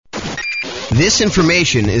This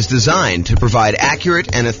information is designed to provide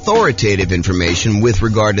accurate and authoritative information with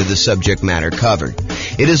regard to the subject matter covered.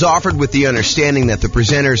 It is offered with the understanding that the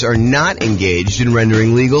presenters are not engaged in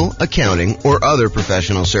rendering legal, accounting, or other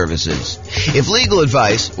professional services. If legal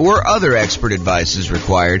advice or other expert advice is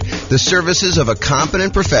required, the services of a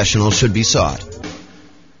competent professional should be sought.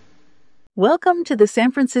 Welcome to the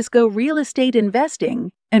San Francisco Real Estate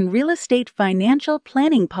Investing and Real Estate Financial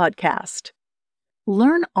Planning Podcast.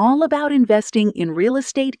 Learn all about investing in real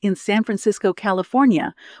estate in San Francisco,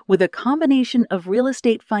 California, with a combination of real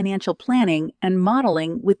estate financial planning and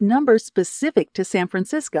modeling with numbers specific to San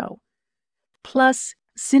Francisco. Plus,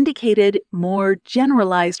 syndicated, more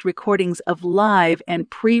generalized recordings of live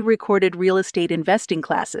and pre-recorded real estate investing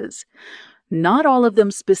classes, not all of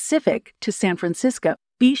them specific to San Francisco.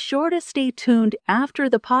 Be sure to stay tuned after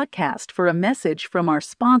the podcast for a message from our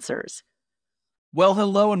sponsors. Well,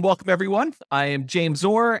 hello and welcome, everyone. I am James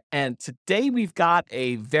Orr, and today we've got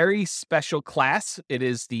a very special class. It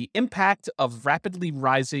is the impact of rapidly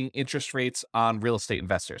rising interest rates on real estate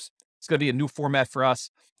investors. It's going to be a new format for us.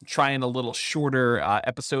 I'm trying a little shorter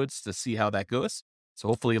episodes to see how that goes. So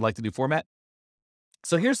hopefully you like the new format.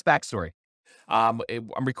 So here's the backstory. I'm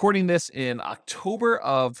recording this in October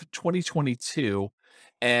of 2022,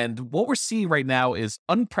 and what we're seeing right now is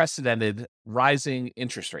unprecedented rising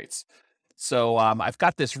interest rates. So I've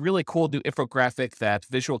got this really cool new infographic that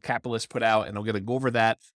Visual Capitalist put out, and I'm going to go over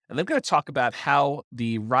that. And then I'm going to talk about how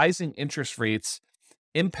the rising interest rates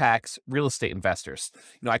impacts real estate investors.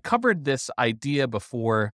 You know, I covered this idea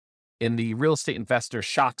before in the Real Estate Investor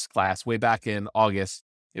Shocks class way back in August.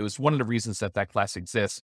 It was one of the reasons that class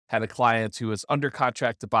exists. Had a client who was under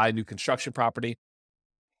contract to buy a new construction property.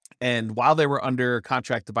 And while they were under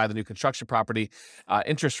contract to buy the new construction property,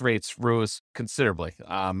 interest rates rose considerably.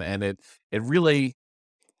 And it really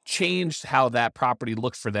changed how that property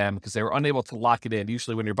looked for them because they were unable to lock it in.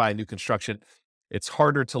 Usually when you're buying new construction, it's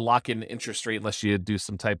harder to lock in interest rate unless you do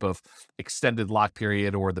some type of extended lock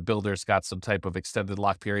period, or the builder's got some type of extended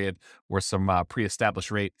lock period or some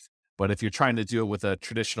pre-established rate. But if you're trying to do it with a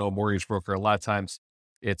traditional mortgage broker, a lot of times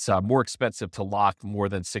it's more expensive to lock more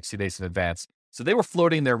than 60 days in advance. So they were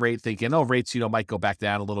floating their rate thinking, rates, might go back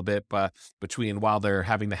down a little bit between while they're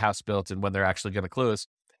having the house built and when they're actually going to close.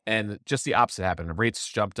 And just the opposite happened. Rates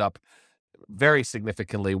jumped up very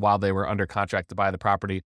significantly while they were under contract to buy the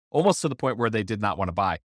property, almost to the point where they did not want to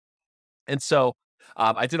buy. And so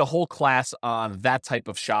I did a whole class on that type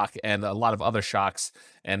of shock and a lot of other shocks.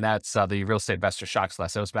 And that's the Real Estate Investor Shocks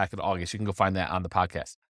class. That was back in August. You can go find that on the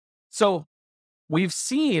podcast. So we've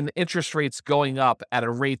seen interest rates going up at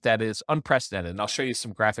a rate that is unprecedented, and I'll show you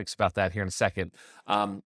some graphics about that here in a second.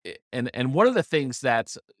 And one of the things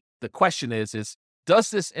that the question is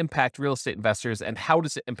does this impact real estate investors, and how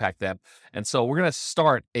does it impact them? And so we're going to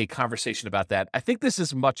start a conversation about that. I think this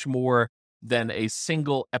is much more than a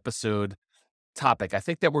single episode topic. I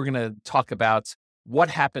think that we're going to talk about what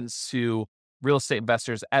happens to real estate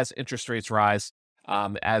investors as interest rates rise,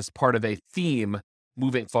 as part of a theme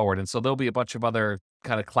moving forward. And so there'll be a bunch of other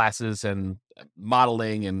kind of classes and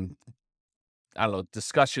modeling and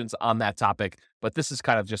discussions on that topic, but this is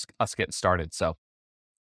kind of just us getting started. So, all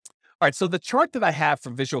right. So the chart that I have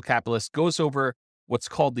from Visual Capitalist goes over what's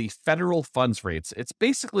called the federal funds rates. It's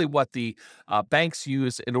basically what the banks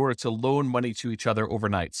use in order to loan money to each other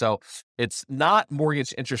overnight. So it's not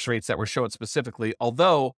mortgage interest rates that we're showing specifically,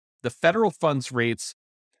 although the federal funds rates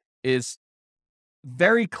is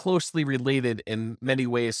very closely related in many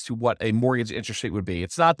ways to what a mortgage interest rate would be.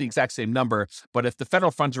 It's not the exact same number, but if the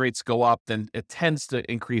federal funds rates go up, then it tends to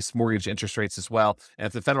increase mortgage interest rates as well. And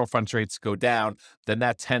if the federal funds rates go down, then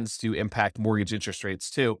that tends to impact mortgage interest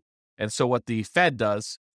rates too. And so what the Fed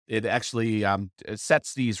does, it actually it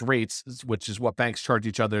sets these rates, which is what banks charge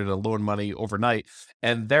each other to loan money overnight.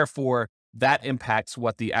 And therefore, that impacts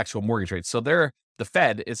what the actual mortgage rates. So the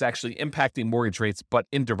Fed is actually impacting mortgage rates, but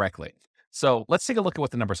indirectly. So let's take a look at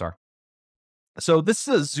what the numbers are. So this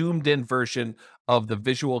is a zoomed in version of the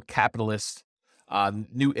Visual Capitalist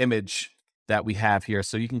new image that we have here.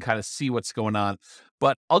 So you can kind of see what's going on,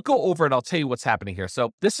 but I'll go over it. I'll tell you what's happening here.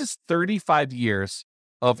 So this is 35 years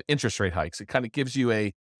of interest rate hikes. It kind of gives you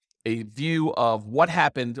a view of what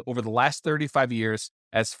happened over the last 35 years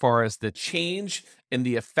as far as the change in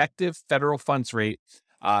the effective federal funds rate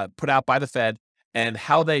put out by the Fed and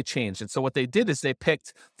how they changed. And so what they did is they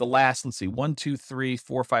picked the last, 1, 2, 3,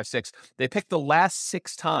 4, 5, 6. They picked the last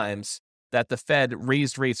 6 times that the Fed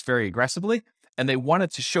raised rates very aggressively. And they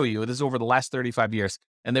wanted to show you, this is over the last 35 years,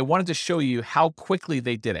 and they wanted to show you how quickly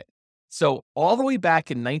they did it. So all the way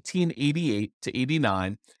back in 1988 to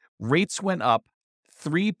 89, rates went up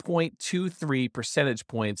 3.23 percentage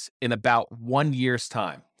points in about 1 year's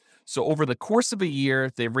time. So over the course of a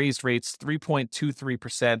year, they raised rates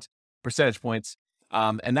 3.23% percentage points.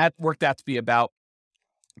 And that worked out to be about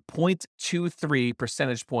 0.23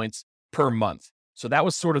 percentage points per month. So that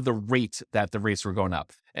was sort of the rate that the rates were going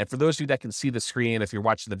up. And for those of you that can see the screen, if you're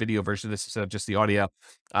watching the video version of this instead of just the audio,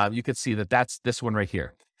 you can see that that's this one right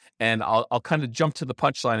here. And I'll kind of jump to the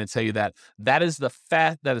punchline and tell you that that is the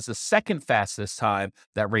second fastest time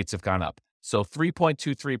that rates have gone up. So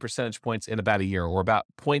 3.23 percentage points in about a year, or about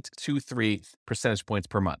 0.23 percentage points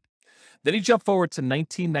per month. Then you jump forward to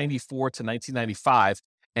 1994 to 1995,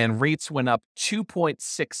 and rates went up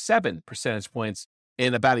 2.67 percentage points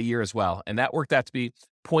in about a year as well. And that worked out to be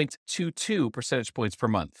 0.22 percentage points per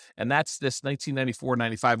month. And that's this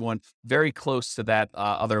 1994-95 one, very close to that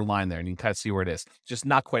other line there. And you can kind of see where it is, just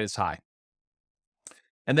not quite as high.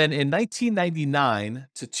 And then in 1999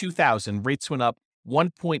 to 2000, rates went up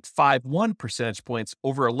 1.51 percentage points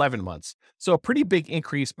over 11 months. So a pretty big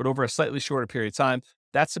increase, but over a slightly shorter period of time.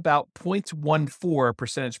 That's about 0.14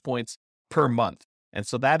 percentage points per month. And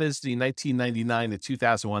so that is the 1999 to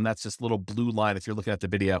 2001. That's this little blue line if you're looking at the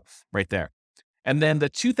video right there. And then the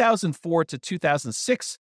 2004 to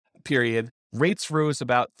 2006 period, rates rose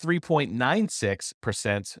about 3.96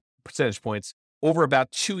 percentage points over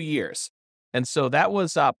about 2 years. And so that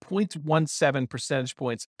was 0.17 percentage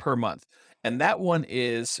points per month. And that one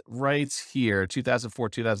is right here, 2004,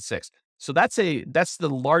 2006. So that's the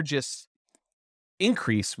largest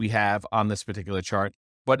increase we have on this particular chart,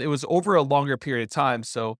 but it was over a longer period of time.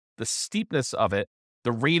 So the steepness of it,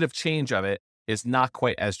 the rate of change of it, is not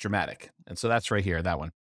quite as dramatic. And so that's right here, that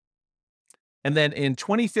one. And then in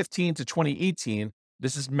 2015 to 2018,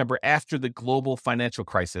 this is, remember, after the global financial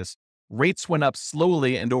crisis, rates went up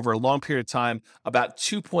slowly and over a long period of time, about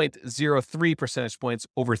 2.03 percentage points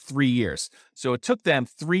over 3 years. So it took them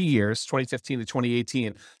 3 years, 2015 to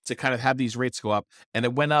 2018, to kind of have these rates go up. And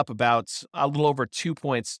it went up about a little over 2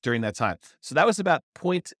 points during that time. So that was about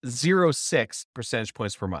 0.06 percentage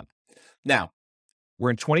points per month. Now,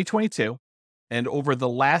 we're in 2022, and over the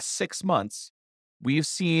last 6 months, we've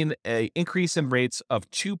seen an increase in rates of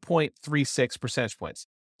 2.36 percentage points.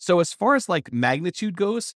 So as far as like magnitude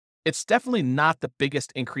goes, it's definitely not the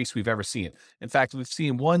biggest increase we've ever seen. In fact, we've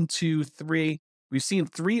seen 1, 2, 3. We've seen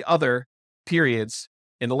 3 other periods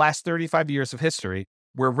in the last 35 years of history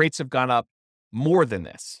where rates have gone up more than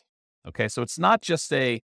this. Okay, so it's not just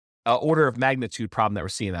a order of magnitude problem that we're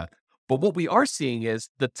seeing that. But what we are seeing is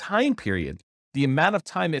the time period, the amount of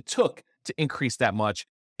time it took to increase that much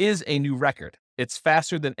is a new record. It's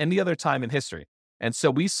faster than any other time in history. And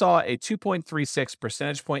so we saw a 2.36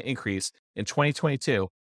 percentage point increase in 2022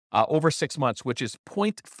 over 6 months, which is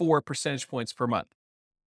 0.4 percentage points per month.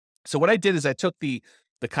 So what I did is I took the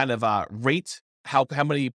kind of rate, how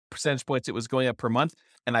many percentage points it was going up per month,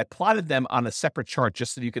 and I plotted them on a separate chart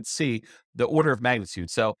just so you could see the order of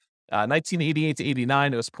magnitude. So 1988 to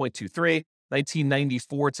 89, it was 0.23.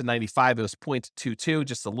 1994 to 95, it was 0.22,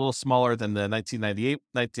 just a little smaller than the 1988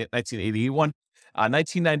 one.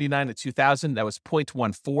 1999 to 2000, that was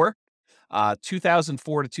 0.14.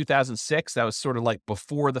 2004 to 2006, that was sort of like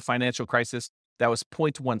before the financial crisis, that was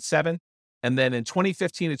 0.17. And then in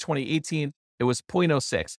 2015 to 2018, it was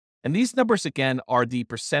 0.06. And these numbers, again, are the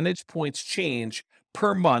percentage points change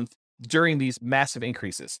per month during these massive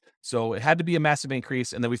increases. So it had to be a massive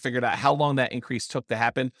increase. And then we figured out how long that increase took to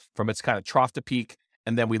happen from its kind of trough to peak.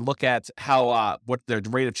 And then we look at how, what the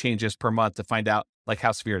rate of change is per month to find out like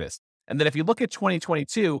how severe it is. And then if you look at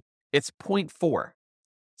 2022, it's 0.4.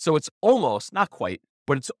 So it's almost, not quite,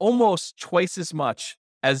 but it's almost twice as much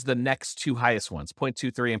as the next 2 highest ones,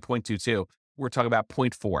 0.23 and 0.22. We're talking about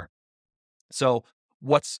 0.4. So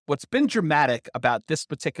what's been dramatic about this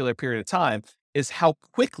particular period of time is how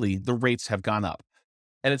quickly the rates have gone up.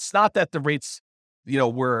 And it's not that the rates,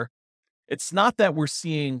 it's not that we're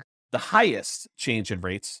seeing the highest change in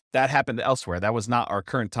rates. That happened elsewhere. That was not our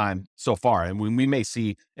current time so far. And we may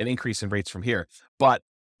see an increase in rates from here, but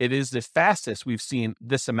it is the fastest we've seen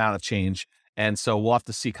this amount of change. And so we'll have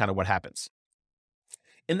to see kind of what happens.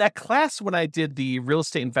 In that class, when I did the real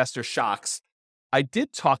estate investor shocks, I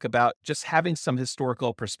did talk about just having some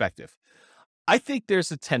historical perspective. I think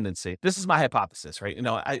there's a tendency, this is my hypothesis, right?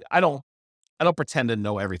 I don't pretend to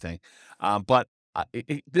know everything, but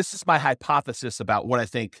this is my hypothesis about what I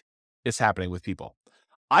think is happening with people.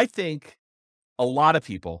 I think a lot of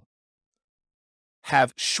people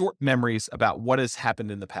have short memories about what has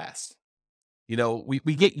happened in the past.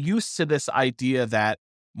 We get used to this idea that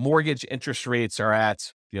mortgage interest rates are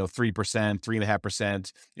at, 3%,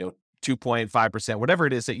 3.5%, 2.5%, whatever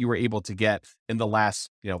it is that you were able to get in the last,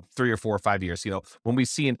 3 or 4 or 5 years. When we've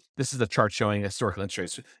seen, this is a chart showing historical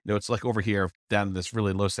interest rates, it's like over here down in this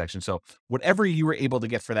really low section. So whatever you were able to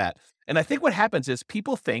get for that. And I think what happens is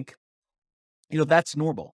people think, that's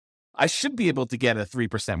normal. I should be able to get a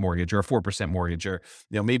 3% mortgage or a 4% mortgage or,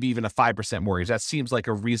 maybe even a 5% mortgage. That seems like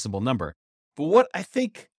a reasonable number. But what I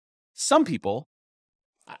think some people,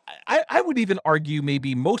 I would even argue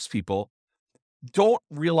maybe most people don't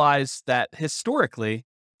realize that historically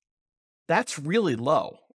that's really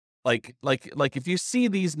low. Like if you see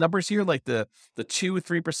these numbers here, like the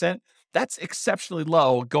 2-3%, that's exceptionally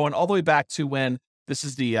low, going all the way back to when this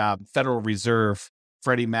is the Federal Reserve.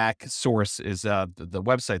 Freddie Mac source is the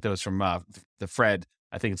website that was from the Fred.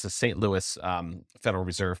 I think it's the St. Louis Federal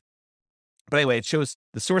Reserve. But anyway, it shows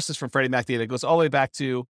the sources from Freddie Mac data. It goes all the way back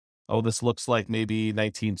to, this looks like maybe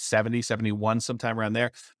 1970, 71, sometime around there.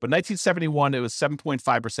 But 1971, it was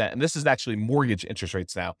 7.5%. And this is actually mortgage interest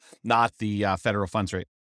rates now, not the federal funds rate.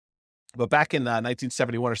 But back in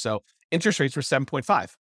 1971 or so, interest rates were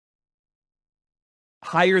 7.5,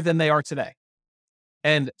 higher than they are today.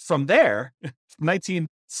 And from there,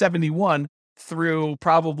 1971 through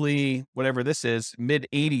probably whatever this is, mid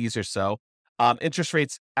 80s or so, interest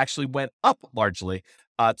rates actually went up largely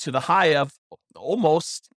to the high of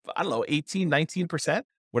almost, 18, 19%,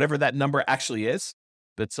 whatever that number actually is.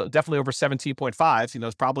 But so definitely over 17.5,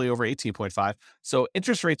 it's probably over 18.5. So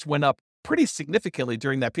interest rates went up pretty significantly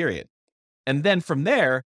during that period. And then from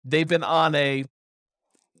there, they've been on a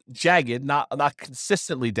jagged, not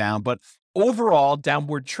consistently down, but overall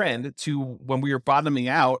downward trend to when we were bottoming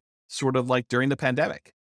out, sort of like during the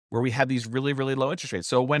pandemic, where we had these really, really low interest rates.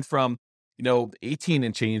 So it went from, 18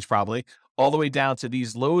 and change probably all the way down to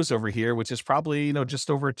these lows over here, which is probably, just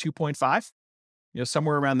over 2.5,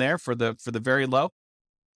 somewhere around there for the very low.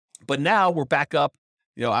 But now we're back up,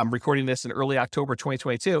 I'm recording this in early October,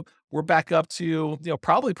 2022. We're back up to,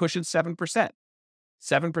 probably pushing 7%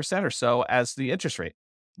 or so as the interest rate.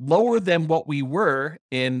 Lower than what we were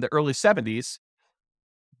in the early 70s,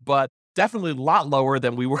 but definitely a lot lower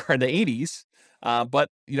than we were in the 80s. But,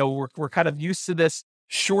 we're kind of used to this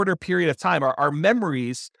shorter period of time. Our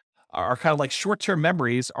memories are kind of like short-term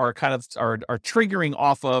memories are kind of are triggering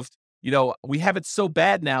off of, we have it so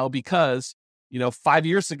bad now because, 5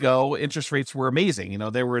 years ago, interest rates were amazing.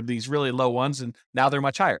 There were these really low ones and now they're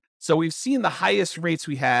much higher. So we've seen the highest rates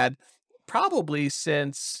we had probably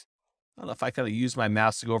since, I don't know if I kind of use my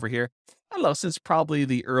mouse to go over here. I don't know, since probably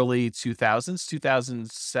the early 2000s,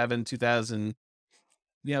 2007, 2000,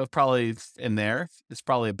 probably in there. It's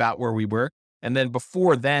probably about where we were. And then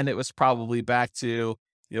before then, it was probably back to,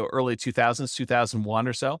 early 2000s, 2001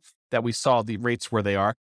 or so that we saw the rates where they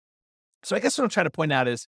are. So I guess what I'm trying to point out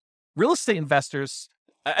is real estate investors,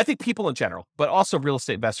 I think people in general, but also real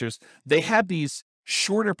estate investors, they have these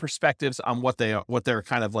shorter perspectives on what they're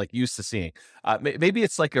kind of like used to seeing. Maybe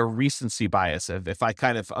it's like a recency bias if I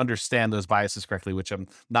kind of understand those biases correctly, which I'm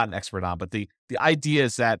not an expert on. But the idea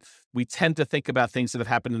is that we tend to think about things that have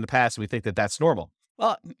happened in the past and we think that that's normal.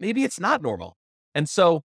 Well, maybe it's not normal. And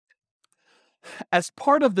so as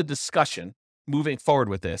part of the discussion moving forward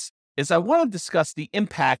with this is I want to discuss the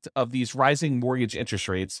impact of these rising mortgage interest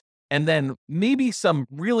rates. And then maybe some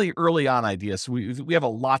really early on ideas. We have a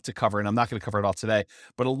lot to cover, and I'm not going to cover it all today,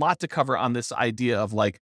 but a lot to cover on this idea of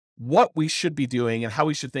like what we should be doing and how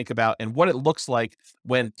we should think about and what it looks like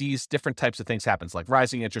when these different types of things happens, like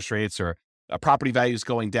rising interest rates or property values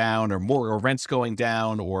going down or more or rents going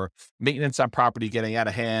down or maintenance on property getting out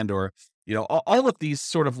of hand or, all of these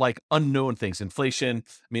sort of like unknown things, inflation.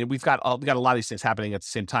 I mean, we've got a lot of these things happening at the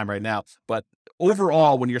same time right now, but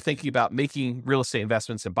overall, when you're thinking about making real estate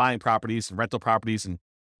investments and buying properties and rental properties and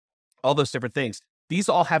all those different things, these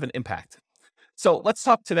all have an impact. So let's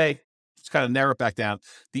talk today, just kind of narrow it back down,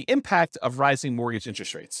 the impact of rising mortgage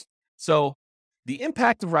interest rates. So the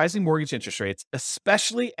impact of rising mortgage interest rates,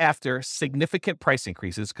 especially after significant price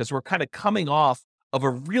increases, because we're kind of coming off of a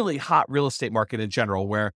really hot real estate market in general,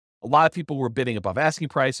 where a lot of people were bidding above asking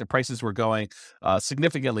price and prices were going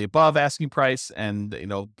significantly above asking price. And,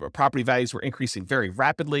 property values were increasing very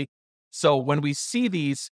rapidly. So when we see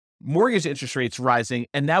these mortgage interest rates rising,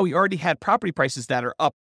 and now we already had property prices that are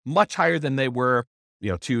up much higher than they were,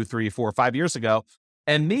 2, 3, 4, 5 years ago.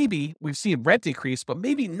 And maybe we've seen rent increase, but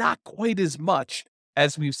maybe not quite as much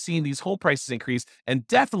as we've seen these home prices increase, and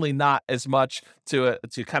definitely not as much to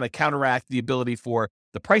kind of counteract the ability for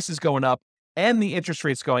the prices going up and the interest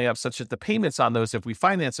rates going up, such that the payments on those, if we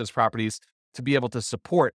finance those properties, to be able to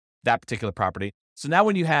support that particular property. So now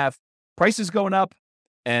when you have prices going up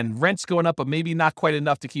and rents going up, but maybe not quite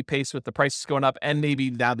enough to keep pace with the prices going up, and maybe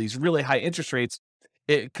now these really high interest rates,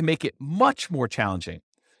 it can make it much more challenging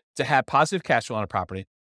to have positive cash flow on a property.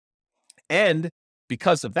 And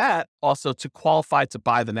because of that, also to qualify to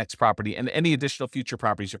buy the next property and any additional future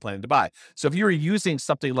properties you're planning to buy. So if you were using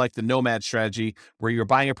something like the nomad strategy, where you're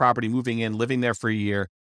buying a property, moving in, living there for a year,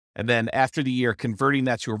 and then after the year, converting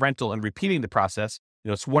that to a rental and repeating the process,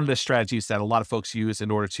 it's one of the strategies that a lot of folks use in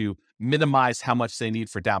order to minimize how much they need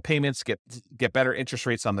for down payments, get better interest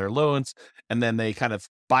rates on their loans, and then they kind of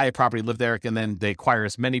buy a property, live there, and then they acquire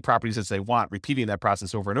as many properties as they want, repeating that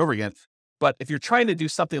process over and over again. But if you're trying to do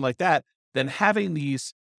something like that, then having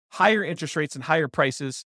these higher interest rates and higher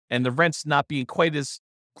prices and the rents not being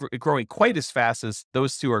growing quite as fast as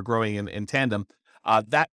those two are growing in tandem,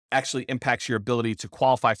 that actually impacts your ability to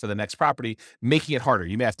qualify for the next property, making it harder.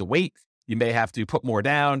 You may have to wait. You may have to put more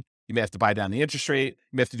down. You may have to buy down the interest rate.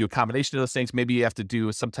 You may have to do a combination of those things. Maybe you have to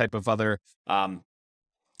do some type of other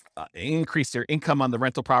increase their income on the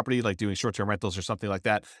rental property, like doing short-term rentals or something like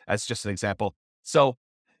that. That's just an example. So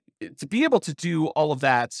to be able to do all of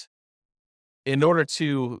that in order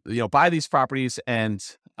to buy these properties and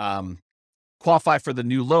qualify for the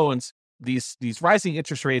new loans, these rising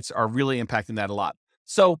interest rates are really impacting that a lot.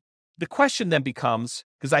 So the question then becomes,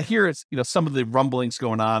 because I hear some of the rumblings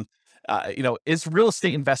going on, is real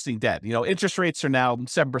estate investing dead? Interest rates are now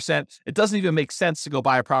 7%. It doesn't even make sense to go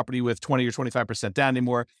buy a property with 20 or 25% down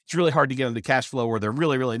anymore. It's really hard to get into cash flow, or they're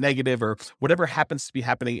really, really negative, or whatever happens to be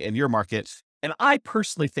happening in your market. And I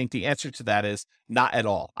personally think the answer to that is not at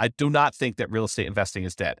all. I do not think that real estate investing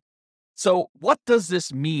is dead. So what does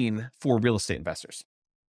this mean for real estate investors?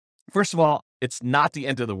 First of all, it's not the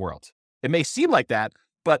end of the world. It may seem like that,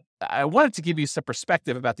 but I wanted to give you some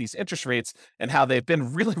perspective about these interest rates and how they've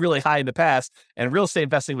been really, really high in the past. And real estate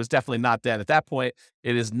investing was definitely not dead at that point.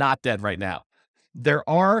 It is not dead right now. There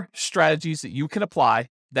are strategies that you can apply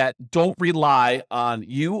that don't rely on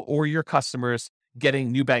you or your customers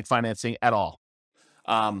getting new bank financing at all.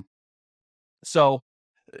 So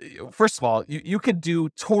first of all, you could do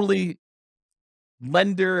totally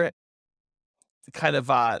lender kind of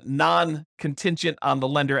non-contingent on the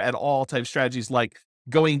lender at all type strategies, like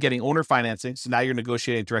going and getting owner financing. So now you're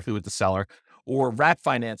negotiating directly with the seller, or wrap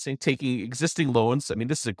financing, taking existing loans. I mean,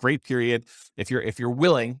 this is a great period if you're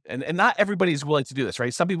willing, and not everybody's willing to do this,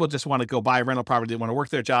 right? Some people just want to go buy a rental property. They want to work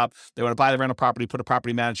their job. They want to buy the rental property, put a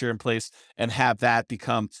property manager in place, and have that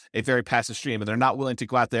become a very passive stream. And they're not willing to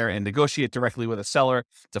go out there and negotiate directly with a seller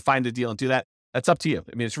to find a deal and do that. That's up to you.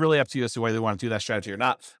 I mean, it's really up to you as to whether they want to do that strategy or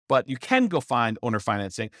not. But you can go find owner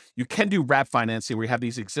financing. You can do wrap financing, where you have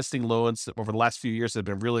these existing loans that over the last few years that have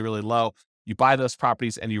been really, really low. You buy those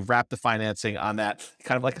properties and you wrap the financing on that,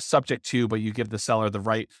 kind of like a subject to, but you give the seller the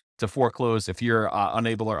right to foreclose if you're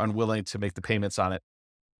unable or unwilling to make the payments on it.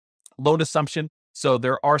 Loan assumption. So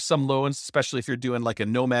there are some loans, especially if you're doing like a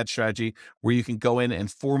nomad strategy, where you can go in and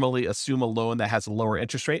formally assume a loan that has a lower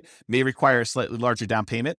interest rate, may require a slightly larger down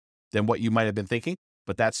payment than what you might have been thinking.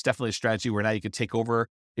 But that's definitely a strategy where now you can take over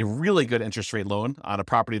a really good interest rate loan on a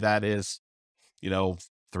property that is,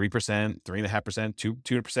 3%,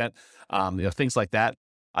 3.5%, 2%, things like that.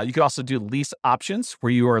 You could also do lease options,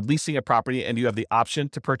 where you are leasing a property and you have the option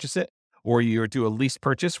to purchase it, or you do a lease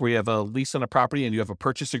purchase where you have a lease on a property and you have a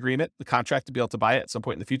purchase agreement, the contract to be able to buy it at some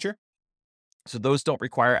point in the future. So those don't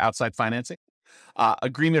require outside financing.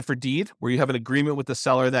 Agreement for deed, where you have an agreement with the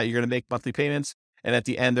seller that you're going to make monthly payments, and at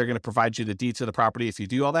the end, they're going to provide you the deed to the property if you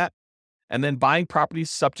do all that. And then buying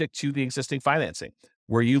properties subject to the existing financing,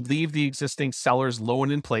 where you leave the existing seller's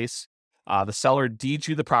loan in place. The seller deeds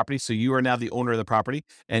you the property, so you are now the owner of the property,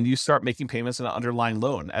 and you start making payments on an underlying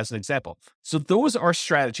loan, as an example. So those are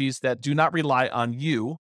strategies that do not rely on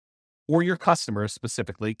you or your customers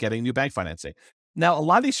specifically getting new bank financing. Now, a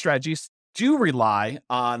lot of these strategies do rely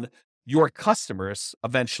on your customers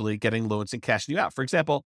eventually getting loans and cashing you out. For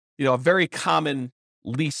example, a very common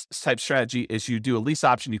lease type strategy is you do a lease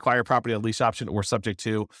option, you acquire a property, a lease option, or subject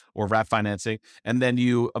to, or wrap financing, and then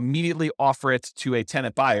you immediately offer it to a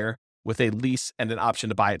tenant buyer with a lease and an option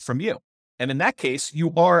to buy it from you. And in that case,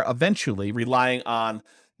 you are eventually relying on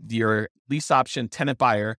your lease option tenant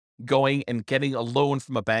buyer going and getting a loan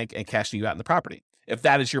from a bank and cashing you out in the property, if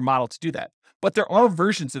that is your model to do that. But there are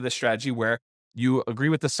versions of this strategy where you agree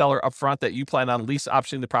with the seller upfront that you plan on lease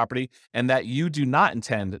optioning the property and that you do not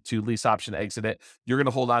intend to lease option exit it. You're going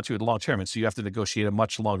to hold on to it long term. And so you have to negotiate a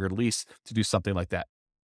much longer lease to do something like that.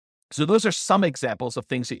 So those are some examples of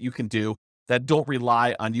things that you can do that don't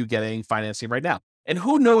rely on you getting financing right now. And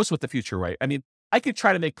who knows what the future, right? I mean, I could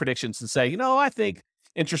try to make predictions and say, I think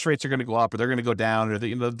interest rates are going to go up, or they're going to go down, or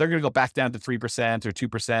they're going to go back down to 3% or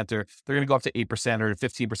 2%, or they're going to go up to 8% or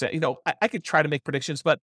 15%. I could try to make predictions,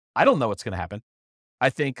 but I don't know what's going to happen. I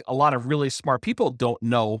think a lot of really smart people don't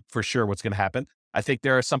know for sure what's going to happen. I think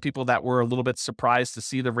there are some people that were a little bit surprised to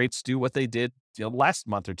see the rates do what they did, last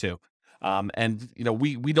month or two.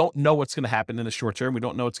 We don't know what's going to happen in the short term. We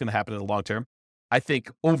don't know what's going to happen in the long term. I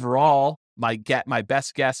think overall, my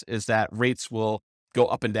best guess is that rates will go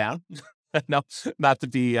up and down. No, not to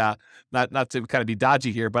be not to kind of be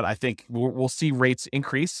dodgy here, but I think we'll see rates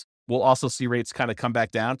increase. We'll also see rates kind of come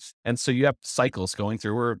back down, and so you have cycles going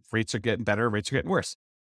through where rates are getting better, rates are getting worse.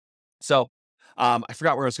 So I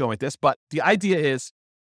forgot where I was going with this, but the idea is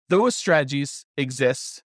those strategies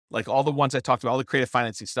exist, like all the ones I talked about, all the creative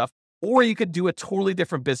financing stuff. Or you could do a totally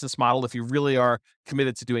different business model if you really are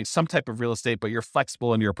committed to doing some type of real estate, but you're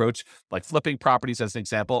flexible in your approach, like flipping properties as an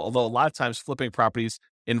example. Although a lot of times flipping properties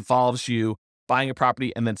involves you buying a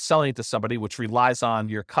property and then selling it to somebody, which relies on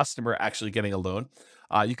your customer actually getting a loan.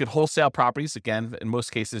 You could wholesale properties. Again, in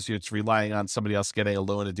most cases, it's relying on somebody else getting a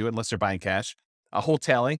loan to do it, unless they're buying cash.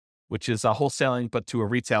 Wholetailing, which is wholesaling, but to a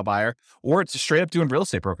retail buyer, or it's straight up doing real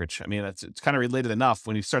estate brokerage. I mean, it's kind of related enough.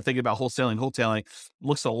 When you start thinking about wholetailing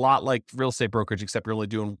looks a lot like real estate brokerage, except you're only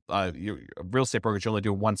doing real estate brokerage. You're only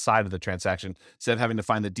doing one side of the transaction. Instead of having to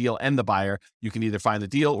find the deal and the buyer, you can either find the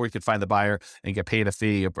deal or you can find the buyer and get paid a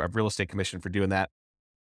fee, a real estate commission for doing that.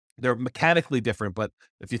 They're mechanically different, but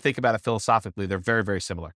if you think about it philosophically, they're very, very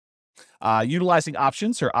similar. Utilizing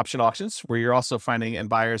options or option auctions, where you're also finding and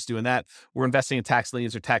buyers doing that. We're investing in tax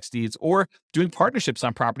liens or tax deeds, or doing partnerships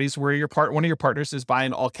on properties where one of your partners is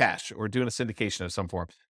buying all cash or doing a syndication of some form.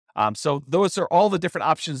 So those are all the different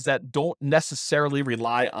options that don't necessarily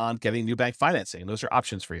rely on getting new bank financing. Those are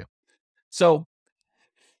options for you. So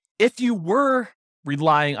if you were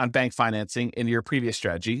relying on bank financing in your previous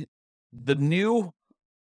strategy, the new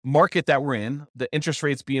market that we're in, the interest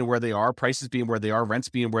rates being where they are, prices being where they are, rents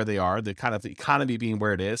being where they are, the kind of the economy being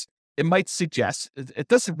where it is, it might suggest, it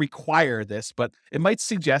doesn't require this, but it might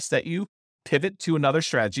suggest that you pivot to another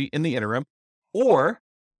strategy in the interim, or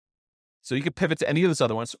so you could pivot to any of those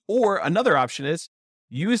other ones, or another option is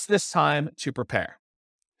use this time to prepare.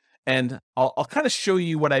 And I'll kind of show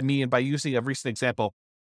you what I mean by using a recent example.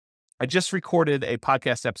 I just recorded a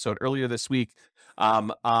podcast episode earlier this week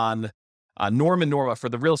on Norm and Norma for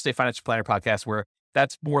the Real Estate Financial Planner podcast, where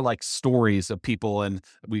that's more like stories of people. And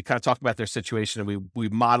we kind of talk about their situation and we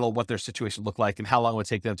model what their situation looked like and how long it would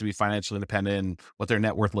take them to be financially independent and what their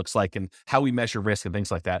net worth looks like and how we measure risk and things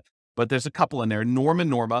like that. But there's a couple in there, Norm and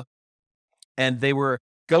Norma, and they were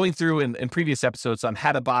going through in previous episodes on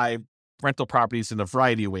how to buy rental properties in a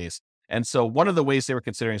variety of ways. And so one of the ways they were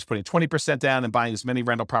considering is putting 20% down and buying as many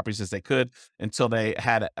rental properties as they could until they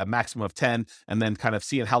had a maximum of 10, and then kind of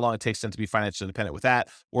seeing how long it takes them to be financially independent with that,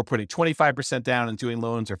 or putting 25% down and doing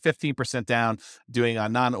loans, or 15% down, doing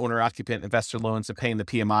non-owner occupant investor loans and paying the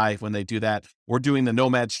PMI when they do that, or doing the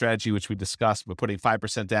nomad strategy, which we discussed, but putting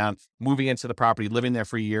 5% down, moving into the property, living there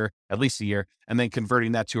for a year, at least a year, and then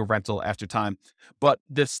converting that to a rental after time. But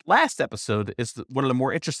this last episode is one of the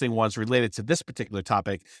more interesting ones related to this particular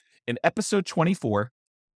topic. In episode 24,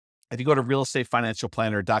 if you go to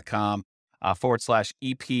realestatefinancialplanner.com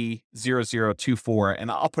 /EP0024,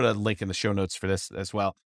 and I'll put a link in the show notes for this as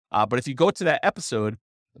well. But if you go to that episode,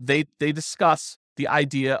 they discuss the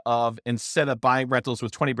idea of, instead of buying rentals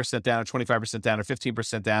with 20% down or 25% down or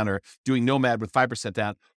 15% down, or doing nomad with 5%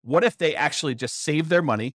 down, what if they actually just save their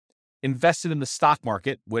money, invested in the stock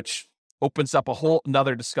market, which opens up a whole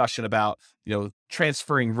another discussion about,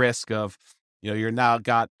 transferring risk of, you're now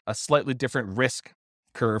got a slightly different risk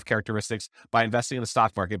curve characteristics by investing in the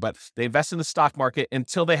stock market, but they invest in the stock market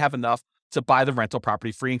until they have enough to buy the rental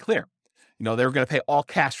property free and clear. They're going to pay all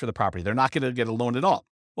cash for the property. They're not going to get a loan at all.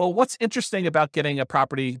 Well, what's interesting about buying a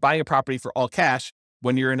property for all cash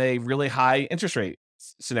when you're in a really high interest rate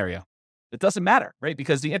scenario? It doesn't matter, right?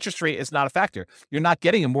 Because the interest rate is not a factor. You're not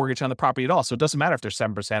getting a mortgage on the property at all. So it doesn't matter if they're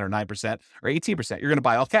 7% or 9% or 18%. You're going to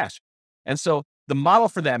buy all cash. And so the model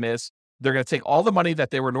for them is, they're going to take all the money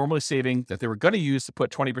that they were normally saving, that they were going to use to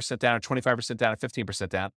put 20% down or 25% down or 15%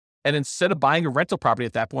 down. And instead of buying a rental property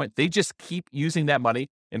at that point, they just keep using that money,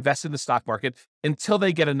 invest in the stock market until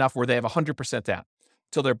they get enough where they have 100% down,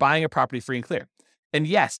 until they're buying a property free and clear. And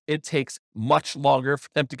yes, it takes much longer for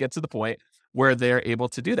them to get to the point where they're able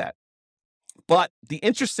to do that. But the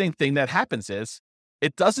interesting thing that happens is,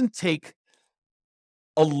 it doesn't take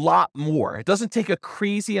a lot more. It doesn't take a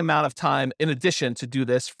crazy amount of time in addition to do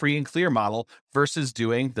this free and clear model versus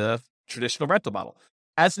doing the traditional rental model.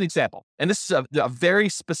 As an example, and this is a very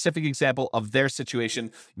specific example of their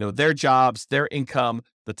situation, their jobs, their income,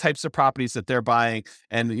 the types of properties that they're buying.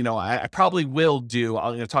 And, I probably will I'm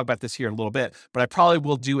going to talk about this here in a little bit, but I probably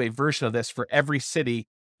will do a version of this for every city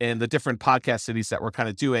in the different podcast cities that we're kind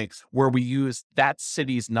of doing, where we use that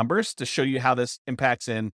city's numbers to show you how this impacts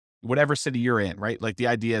in whatever city you're in, right? Like the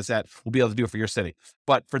idea is that we'll be able to do it for your city,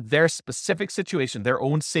 but for their specific situation, their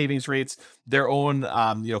own savings rates, their own,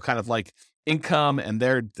 kind of like income and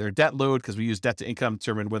their debt load, because we use debt to income to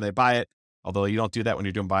determine when they buy it. Although you don't do that when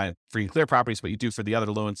you're buying free and clear properties, but you do for the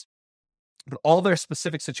other loans. But all their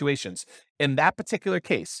specific situations. In that particular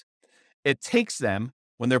case, it takes them,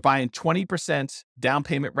 when they're buying 20% down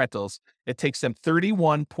payment rentals, it takes them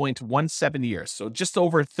 31.17 years. So just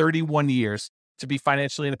over 31 years to be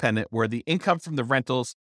financially independent, where the income from the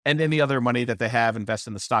rentals and any other money that they have invest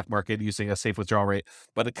in the stock market using a safe withdrawal rate,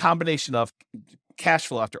 but a combination of cash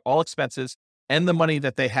flow after all expenses and the money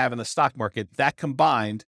that they have in the stock market, that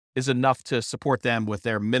combined is enough to support them with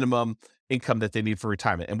their minimum income that they need for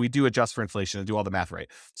retirement. And we do adjust for inflation and do all the math right.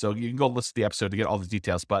 So you can go listen to the episode to get all the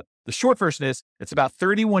details. But the short version is it's about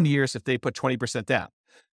 31 years if they put 20% down.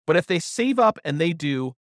 But if they save up and they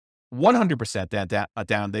do 100%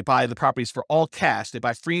 down, they buy the properties for all cash, they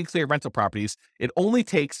buy free and clear rental properties, it only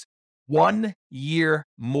takes 1 year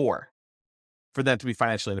more for them to be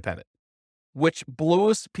financially independent, which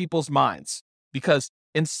blows people's minds, because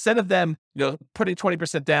instead of them, putting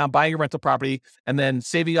 20% down, buying a rental property, and then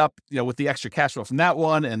saving up, with the extra cash flow from that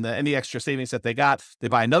one and any extra savings that they got, they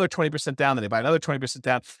buy another 20% down, then they buy another 20%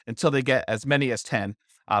 down until they get as many as 10.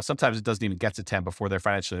 Sometimes it doesn't even get to 10 before they're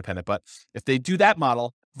financially independent. But if they do that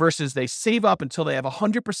model versus they save up until they have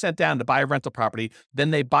 100% down to buy a rental property,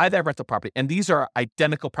 then they buy that rental property. And these are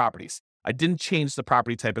identical properties. I didn't change the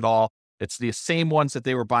property type at all. It's the same ones that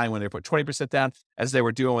they were buying when they put 20% down as they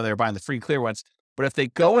were doing when they were buying the free and clear ones. But if they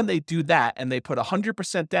go and they do that and they put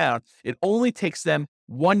 100% down, it only takes them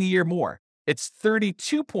 1 year more. It's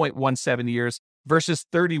 32.17 years versus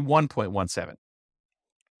 31.17,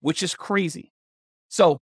 which is crazy.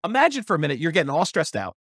 So imagine for a minute, you're getting all stressed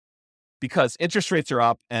out because interest rates are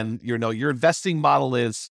up and your investing model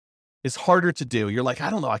is harder to do. You're like, I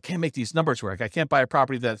don't know, I can't make these numbers work. I can't buy a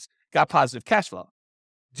property that's got positive cash flow.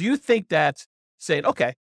 Do you think that saying,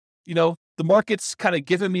 okay, the market's kind of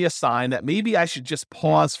giving me a sign that maybe I should just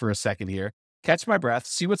pause for a second here, catch my breath,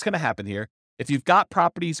 see what's going to happen here. If you've got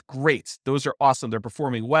properties, great. Those are awesome. They're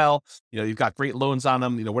performing well. You've got great loans on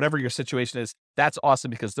them. Whatever your situation is, that's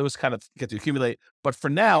awesome because those kind of get to accumulate. But for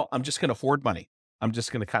now, I'm just going to hoard money. I'm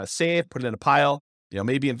just going to kind of save, put it in a pile,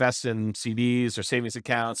 maybe invest in CDs or savings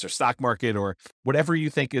accounts or stock market or whatever you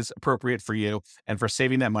think is appropriate for you and for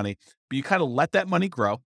saving that money. But you kind of let that money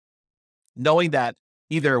grow, knowing that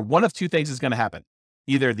either one of two things is going to happen.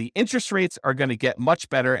 Either the interest rates are going to get much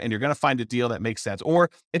better and you're going to find a deal that makes sense, or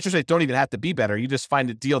interest rates don't even have to be better. You just find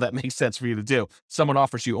a deal that makes sense for you to do. Someone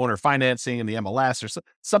offers you owner financing in the MLS or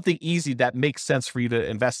something easy that makes sense for you to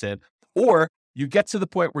invest in. Or you get to the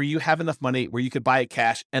point where you have enough money where you could buy it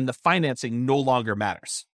cash and the financing no longer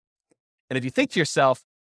matters. And if you think to yourself,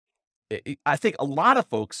 I think a lot of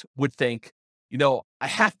folks would think, I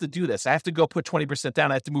have to do this. I have to go put 20% down.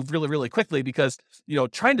 I have to move really, really quickly because,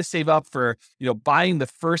 trying to save up for, buying the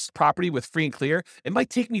first property with free and clear, it might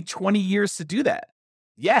take me 20 years to do that.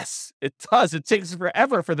 Yes, it does. It takes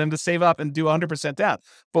forever for them to save up and do 100% down.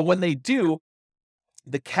 But when they do,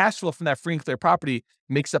 the cash flow from that free and clear property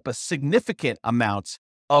makes up a significant amount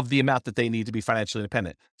of the amount that they need to be financially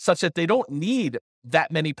independent, such that they don't need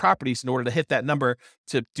that many properties in order to hit that number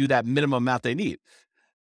to do that minimum amount they need.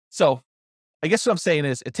 So I guess what I'm saying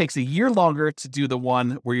is it takes a year longer to do the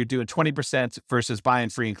one where you're doing 20% versus buying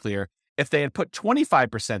free and clear. If they had put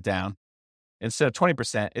 25% down instead of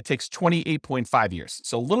 20%, it takes 28.5 years.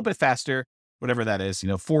 So a little bit faster, whatever that is,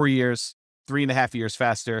 4 years, 3.5 years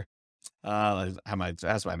faster. How's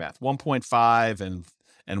my math? 1.5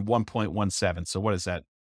 and 1.17. So what is that?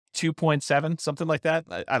 2.7, something like that.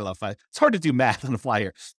 I don't know it's hard to do math on the fly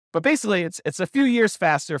here. But basically, it's a few years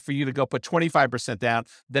faster for you to go put 25% down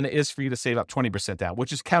than it is for you to save up 20% down,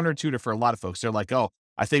 which is counterintuitive for a lot of folks. They're like, oh,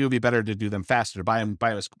 I think it would be better to do them faster, to buy them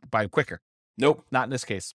quicker. Nope, not in this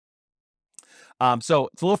case. So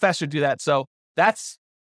it's a little faster to do that. So that's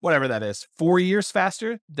whatever that is, 4 years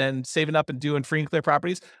faster than saving up and doing free and clear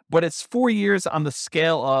properties, but it's 4 years on the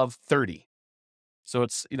scale of 30. So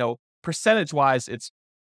it's, percentage-wise, it's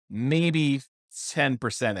maybe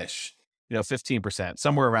 10%-ish. 15%,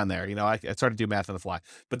 somewhere around there. It's hard to do math on the fly,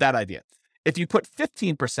 but that idea. If you put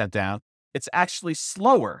 15% down, it's actually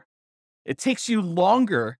slower. It takes you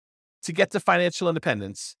longer to get to financial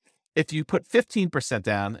independence if you put 15%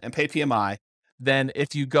 down and pay PMI than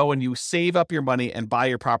if you go and you save up your money and buy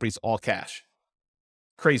your properties all cash.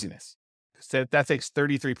 Craziness. So that takes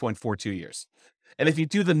 33.42 years. And if you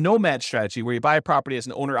do the nomad strategy where you buy a property as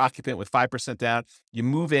an owner occupant with 5% down, you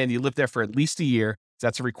move in, you live there for at least a year,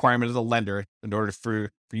 That's a requirement of the lender in order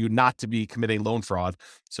for you not to be committing loan fraud.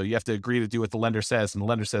 So you have to agree to do what the lender says. And the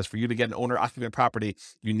lender says for you to get an owner occupant property,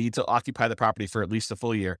 you need to occupy the property for at least a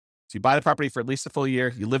full year. So you buy the property for at least a full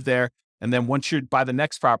year, you live there. And then once you buy the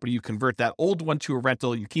next property, you convert that old one to a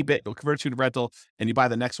rental, you keep it, you'll convert it to a rental, and you buy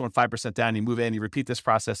the next one 5% down, you move in, you repeat this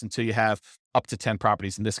process until you have up to 10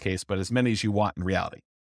 properties in this case, but as many as you want in reality.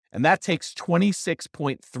 And that takes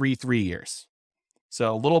 26.33 years.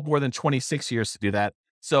 So a little more than 26 years to do that.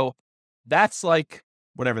 So that's like,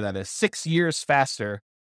 whatever that is, 6 years faster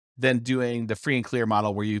than doing the free and clear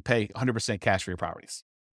model where you pay 100% cash for your properties.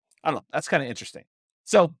 I don't know. That's kind of interesting.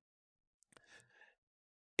 So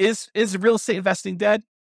is real estate investing dead?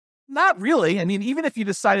 Not really. I mean, even if you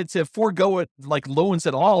decided to forego it, like loans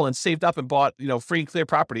at all, and saved up and bought, free and clear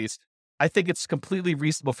properties, I think it's completely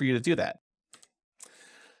reasonable for you to do that.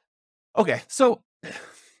 Okay. So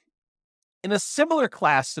in a similar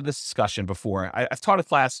class to this discussion before, I've taught a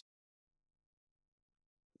class.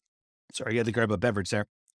 Sorry, I had to grab a beverage there.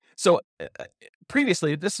 So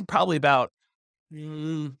previously, this is probably about,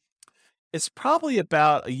 it's probably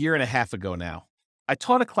about a year and a half ago now. I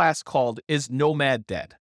taught a class called Is Nomad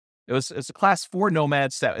Dead? It was a class for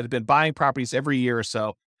nomads that had been buying properties every year or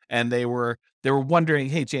so. And they were wondering,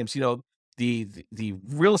 hey, James, the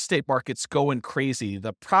real estate market's going crazy.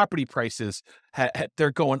 The property prices,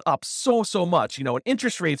 they're going up so much, and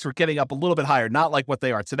interest rates were getting up a little bit higher, not like what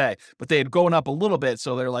they are today, but they had gone up a little bit.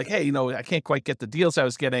 So they're like, hey, I can't quite get the deals I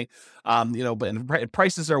was getting, but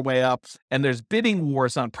prices are way up. And there's bidding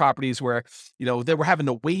wars on properties where, they were having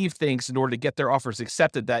to waive things in order to get their offers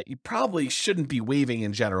accepted that you probably shouldn't be waiving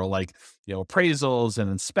in general, like, appraisals and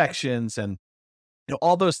inspections and,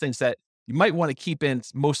 all those things that you might want to keep in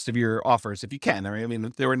most of your offers if you can. I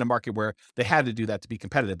mean, they were in a market where they had to do that to be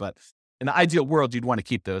competitive, but in the ideal world, you'd want to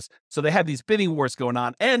keep those. So they had these bidding wars going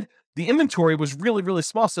on, and the inventory was really, really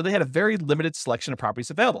small. So they had a very limited selection of properties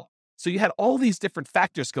available. So you had all these different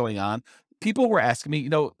factors going on. People were asking me,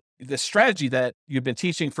 the strategy that you've been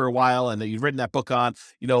teaching for a while and that you've written that book on,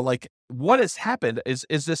 like what has happened? Is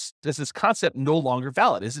this concept no longer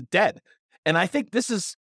valid? Is it dead? And I think this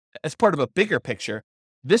is, as part of a bigger picture,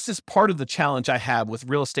 this is part of the challenge I have with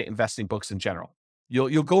real estate investing books in general.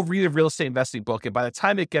 You'll go read a real estate investing book, and by the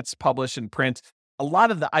time it gets published in print, a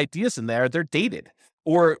lot of the ideas in there, they're dated.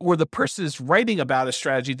 Or the person is writing about a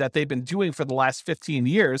strategy that they've been doing for the last 15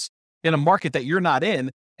 years in a market that you're not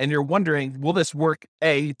in, and you're wondering, will this work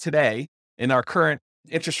today in our current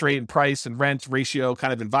interest rate and price and rent ratio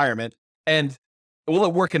kind of environment? And will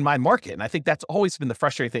it work in my market? And I think that's always been the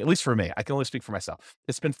frustrating thing, at least for me. I can only speak for myself.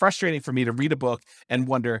 It's been frustrating for me to read a book and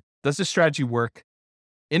wonder, does this strategy work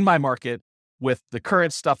in my market with the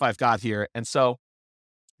current stuff I've got here? And so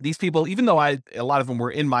these people, even though a lot of them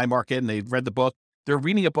were in my market and they read the book, they're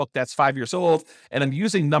reading a book that's 5 years old, and I'm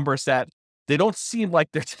using numbers that they don't seem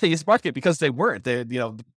like they're today's market because they weren't.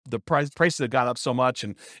 The prices had gone up so much,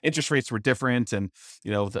 and interest rates were different, and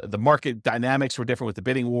the market dynamics were different with the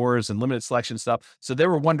bidding wars and limited selection stuff. So they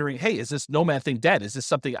were wondering, hey, is this nomad thing dead? Is this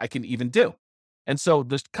something I can even do? And so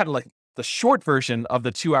there's kind of like the short version of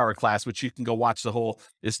the 2-hour class, which you can go watch the whole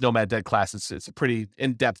Is Nomad Dead class. It's a pretty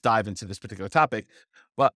in-depth dive into this particular topic.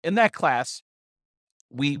 But in that class,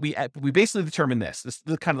 we basically determined this. This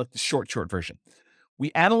is kind of like the short version.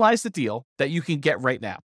 We analyze the deal that you can get right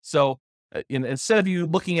now. So instead of you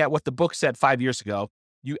looking at what the book said 5 years ago,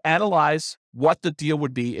 you analyze what the deal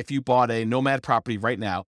would be if you bought a nomad property right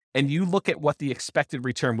now, and you look at what the expected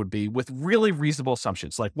return would be with really reasonable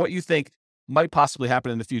assumptions, like what you think might possibly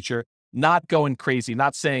happen in the future, not going crazy,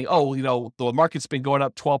 not saying, oh, the market's been going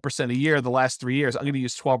up 12% a year the last 3 years. I'm going to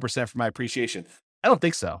use 12% for my appreciation. I don't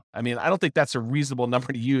think so. I mean, I don't think that's a reasonable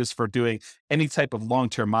number to use for doing any type of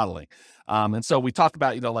long-term modeling. And so we talk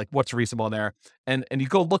about, like what's reasonable in there, and you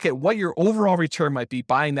go look at what your overall return might be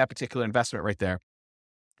buying that particular investment right there.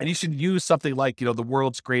 And you should use something like, the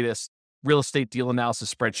world's greatest real estate deal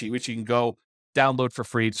analysis spreadsheet, which you can go download for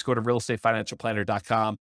free. Just go to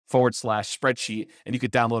realestatefinancialplanner.com/spreadsheet, and you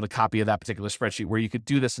could download a copy of that particular spreadsheet where you could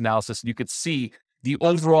do this analysis and you could see the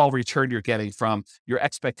overall return you're getting from your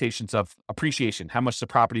expectations of appreciation, how much the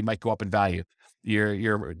property might go up in value,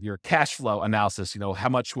 your cash flow analysis, how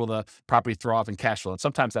much will the property throw off in cash flow? And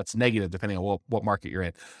sometimes that's negative depending on what market you're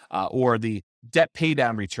in, or the debt pay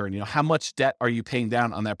down return. How much debt are you paying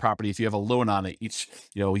down on that property if you have a loan on it each,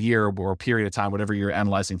 year or period of time, whatever you're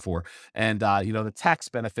analyzing for. And, the tax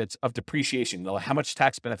benefits of depreciation, how much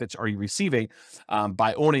tax benefits are you receiving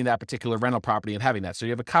by owning that particular rental property and having that? So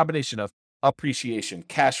you have a combination of appreciation,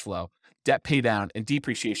 cash flow, debt pay down, and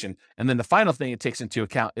depreciation. And then the final thing it takes into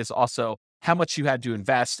account is also how much you had to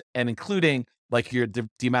invest, and including like the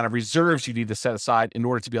amount of reserves you need to set aside in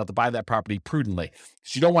order to be able to buy that property prudently.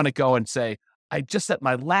 Because you don't want to go and say, I just set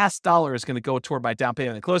my last dollar is going to go toward my down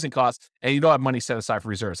payment and closing costs, and you don't have money set aside for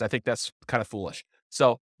reserves. I think that's kind of foolish.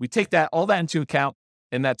 So we take all that into account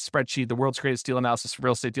in that spreadsheet, the world's greatest deal analysis,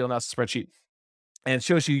 real estate deal analysis spreadsheet. And it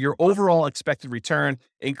shows you your overall expected return,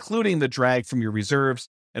 including the drag from your reserves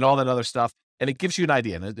and all that other stuff. And it gives you an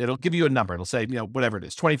idea, and it'll give you a number. It'll say, whatever it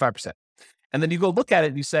is, 25%. And then you go look at it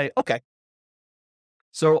and you say, okay,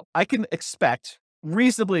 so I can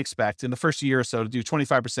reasonably expect in the first year or so to do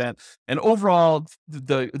 25%. And overall,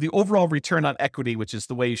 the overall return on equity, which is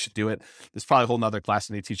the way you should do it. There's probably a whole nother class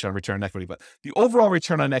and they teach on return on equity, but the overall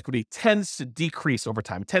return on equity tends to decrease over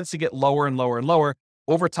time. It tends to get lower and lower and lower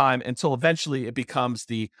over time until eventually it becomes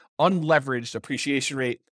the unleveraged appreciation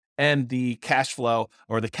rate and the cash flow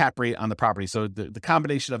or the cap rate on the property. So the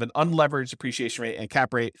combination of an unleveraged appreciation rate and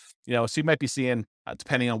cap rate, so you might be seeing,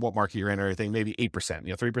 depending on what market you're in or anything, maybe 8%,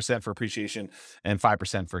 3% for appreciation and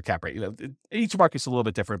 5% for cap rate. Each market's a little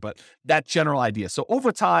bit different, but that general idea. So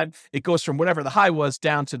over time, it goes from whatever the high was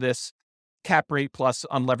down to this cap rate plus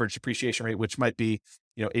unleveraged appreciation rate, which might be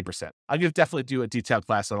 8%. I'll definitely do a detailed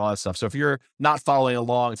class on all that stuff. So if you're not following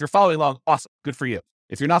along, awesome, good for you.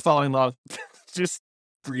 If you're not following along, just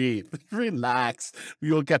breathe, relax.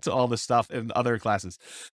 We will get to all this stuff in other classes.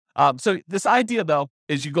 So this idea though,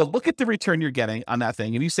 is you go look at the return you're getting on that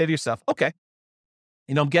thing and you say to yourself, okay,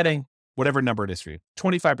 I'm getting whatever number it is for you,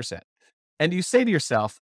 25%. And you say to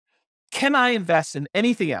yourself, can I invest in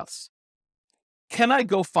anything else? Can I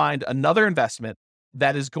go find another investment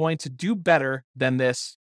that is going to do better than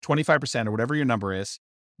this 25% or whatever your number is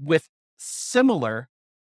with similar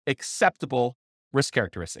acceptable risk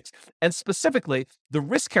characteristics? And specifically, the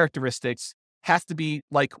risk characteristics have to be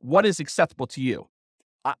like what is acceptable to you.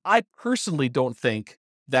 I personally don't think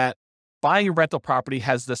that buying a rental property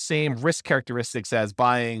has the same risk characteristics as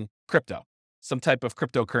buying crypto, some type of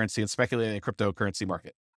cryptocurrency and speculating in the cryptocurrency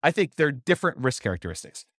market. I think they're different risk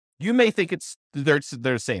characteristics. You may think they're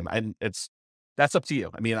the same, and that's up to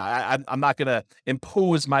you. I mean, I'm not going to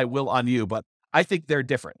impose my will on you, but I think they're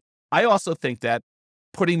different. I also think that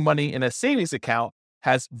putting money in a savings account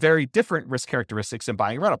has very different risk characteristics than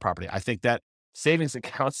buying a rental property. I think that savings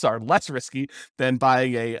accounts are less risky than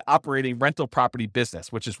buying a operating rental property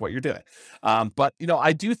business, which is what you're doing. But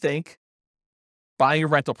I do think buying a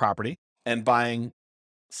rental property and buying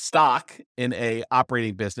stock in a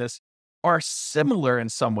operating business are similar in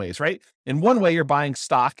some ways, right? In one way, you're buying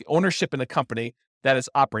stock ownership in a company that is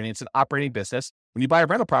operating. It's an operating business. When you buy a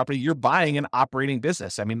rental property, you're buying an operating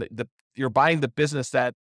business. I mean, you're buying the business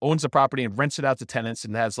that owns the property and rents it out to tenants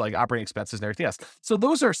and has like operating expenses and everything else. So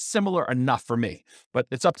those are similar enough for me, but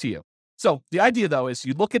it's up to you. So the idea though is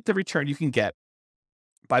you look at the return you can get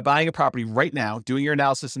by buying a property right now, doing your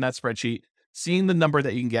analysis in that spreadsheet, seeing the number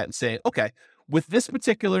that you can get and saying, okay, with this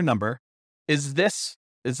particular number, is this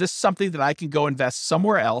something that I can go invest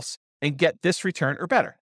somewhere else and get this return or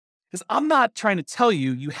better? Because I'm not trying to tell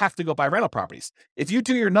you have to go buy rental properties. If you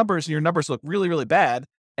do your numbers and your numbers look really, really bad,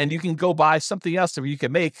 and you can go buy something else where you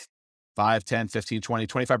can make 5, 10, 15, 20,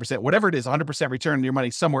 25%, whatever it is, 100% return on your money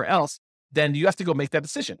somewhere else, then you have to go make that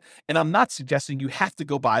decision. And I'm not suggesting you have to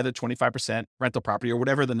go buy the 25% rental property or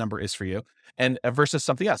whatever the number is for you and versus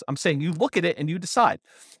something else. I'm saying you look at it and you decide.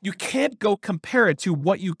 You can't go compare it to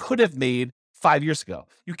what you could have made 5 years ago.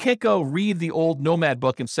 You can't go read the old Nomad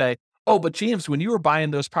book and say, oh, but James, when you were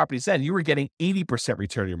buying those properties then, you were getting 80%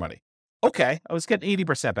 return on your money. Okay, I was getting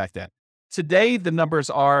 80% back then. Today, the numbers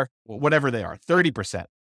are whatever they are, 30%.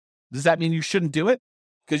 Does that mean you shouldn't do it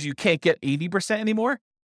because you can't get 80% anymore?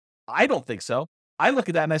 I don't think so. I look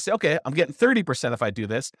at that and I say, okay, I'm getting 30% if I do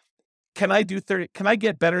this. Can I do 30? Can I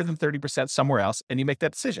get better than 30% somewhere else? And you make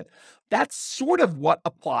that decision. That's sort of what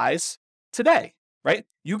applies today, right?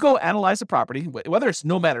 You go analyze a property, whether it's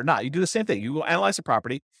Nomad or not, you do the same thing. You go analyze a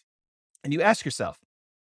property and you ask yourself,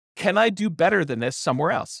 can I do better than this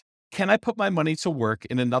somewhere else? Can I put my money to work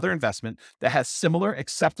in another investment that has similar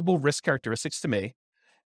acceptable risk characteristics to me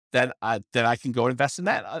that I can go invest in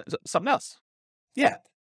that, something else? Yeah.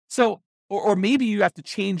 So, or maybe you have to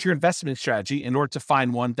change your investment strategy in order to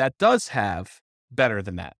find one that does have better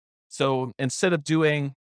than that. So instead of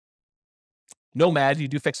doing Nomad, you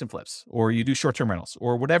do fix and flips, or you do short-term rentals,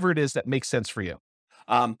 or whatever it is that makes sense for you.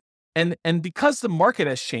 And because the market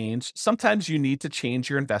has changed, sometimes you need to change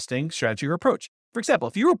your investing strategy or approach. For example,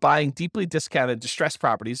 if you were buying deeply discounted distressed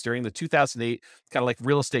properties during the 2008 kind of like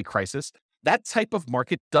real estate crisis, that type of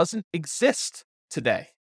market doesn't exist today.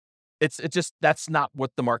 It's just, that's not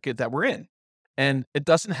what the market that we're in. And it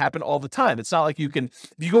doesn't happen all the time. It's not like if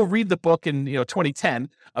you go read the book in 2010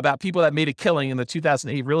 about people that made a killing in the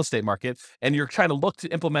 2008 real estate market, and you're trying to look to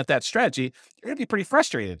implement that strategy, you're going to be pretty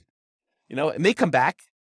frustrated. It may come back,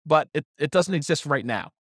 but it doesn't exist right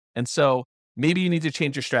now. And so maybe you need to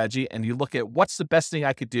change your strategy and you look at what's the best thing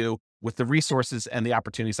I could do with the resources and the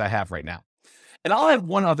opportunities I have right now. And I'll add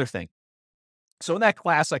one other thing. So in that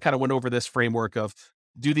class, I kind of went over this framework of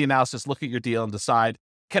do the analysis, look at your deal and decide,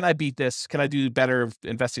 can I beat this? Can I do better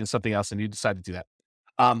investing in something else? And you decide to do that.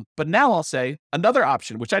 But now I'll say another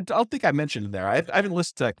option, which I don't think I mentioned in there. I haven't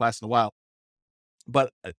listened to that class in a while,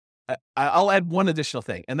 but I'll add one additional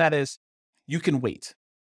thing, and that is you can wait.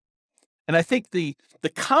 And I think the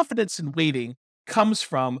confidence in waiting comes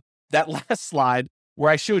from that last slide where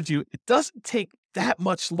I showed you it doesn't take that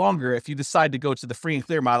much longer if you decide to go to the free and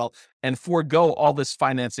clear model and forego all this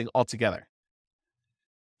financing altogether.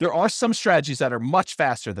 There are some strategies that are much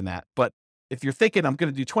faster than that, but if you're thinking I'm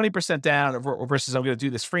going to do 20% down versus I'm going to do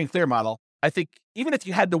this free and clear model, I think even if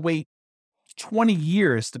you had to wait 20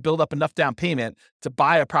 years to build up enough down payment to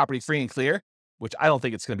buy a property free and clear, which I don't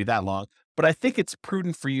think it's going to be that long, but I think it's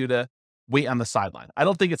prudent for you to wait on the sideline. I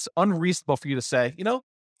don't think it's unreasonable for you to say,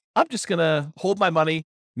 I'm just going to hold my money.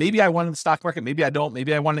 Maybe I want it in the stock market. Maybe I don't.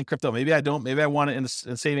 Maybe I want it in crypto. Maybe I don't. Maybe I want it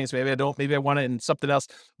in savings. Maybe I don't. Maybe I want it in something else.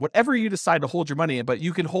 Whatever you decide to hold your money in, but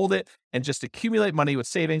you can hold it and just accumulate money with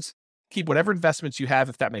savings, keep whatever investments you have,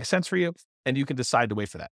 if that makes sense for you, and you can decide to wait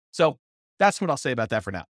for that. So that's what I'll say about that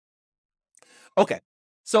for now. Okay.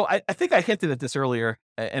 So I think I hinted at this earlier,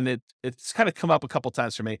 and it's kind of come up a couple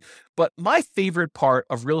times for me, but my favorite part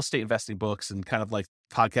of real estate investing books and kind of like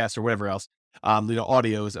podcasts or whatever else,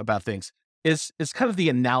 audios about things is kind of the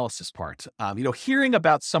analysis part. Hearing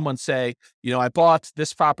about someone say, I bought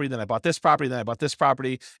this property, then I bought this property, then I bought this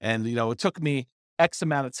property. And, it took me X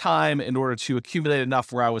amount of time in order to accumulate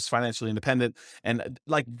enough where I was financially independent. And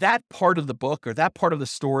like that part of the book or that part of the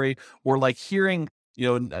story, or like hearing,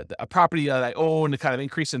 a property that I own, a kind of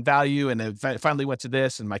increase in value, and it finally went to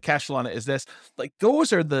this, and my cash flow on it is this. Like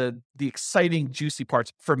those are the exciting, juicy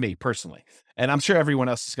parts for me personally. And I'm sure everyone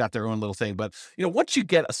else has got their own little thing. But once you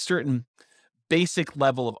get a certain basic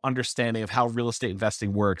level of understanding of how real estate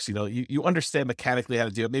investing works, you understand mechanically how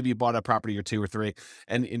to do it. Maybe you bought a property or two or three,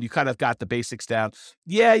 and you kind of got the basics down.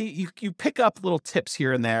 Yeah, you pick up little tips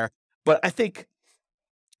here and there, but I think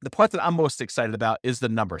the part that I'm most excited about is the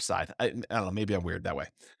number side. I don't know, maybe I'm weird that way.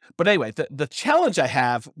 But anyway, the challenge I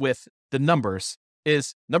have with the numbers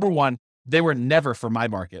is, number one, they were never for my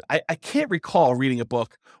market. I can't recall reading a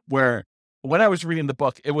book where when I was reading the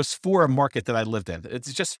book, it was for a market that I lived in.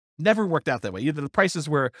 It's just never worked out that way. Either the prices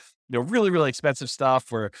were, really, really expensive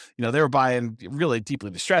stuff, or, they were buying really deeply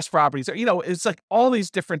distressed properties, or, it's like all these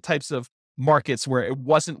different types of markets where it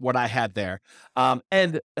wasn't what I had there.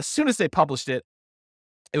 And as soon as they published it,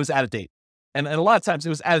 it was out of date. And a lot of times it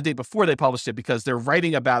was out of date before they published it because they're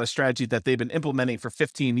writing about a strategy that they've been implementing for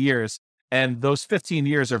 15 years. And those 15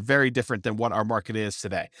 years are very different than what our market is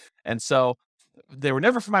today. And so they were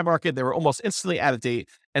never for my market. They were almost instantly out of date.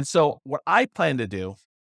 And so what I plan to do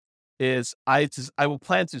is I will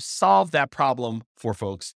plan to solve that problem for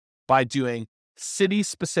folks by doing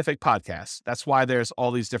city-specific podcasts. That's why there's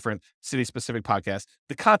all these different city-specific podcasts.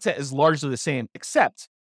 The content is largely the same, except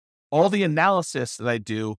all the analysis that I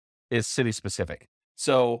do is city-specific.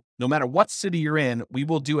 So no matter what city you're in, we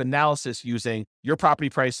will do analysis using your property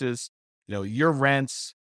prices, your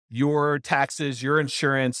rents, your taxes, your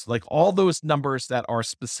insurance, like all those numbers that are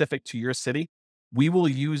specific to your city. We will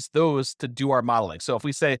use those to do our modeling. So if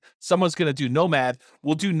we say someone's going to do Nomad,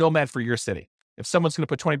 we'll do Nomad for your city. If someone's going to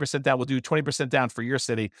put 20% down, we'll do 20% down for your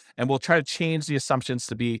city, and we'll try to change the assumptions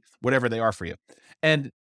to be whatever they are for you. And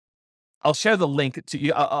I'll share the link to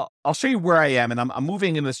you. I'll show you where I am, and I'm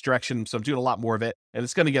moving in this direction. So I'm doing a lot more of it, and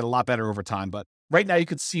it's going to get a lot better over time. But right now you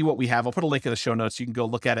can see what we have. I'll put a link in the show notes. You can go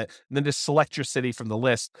look at it and then just select your city from the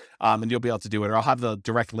list. And you'll be able to do it, or I'll have the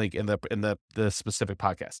direct link in the specific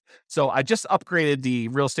podcast. So I just upgraded the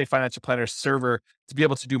Real Estate Financial Planner server to be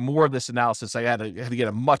able to do more of this analysis. I had to get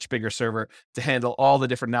a much bigger server to handle all the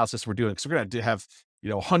different analysis we're doing. So we're going to have,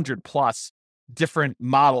 100 plus different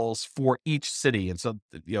models for each city. And so,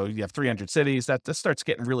 you have 300 cities. That starts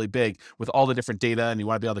getting really big with all the different data, and you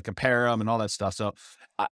want to be able to compare them and all that stuff. So,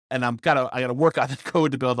 and I got to work on the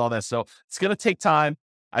code to build all that. So it's going to take time.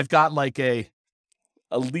 I've got like a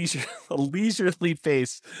leisurely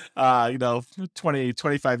pace, 20,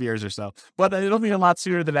 25 years or so, but it'll be a lot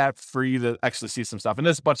sooner than that for you to actually see some stuff. And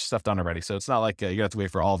there's a bunch of stuff done already. So it's not like you have to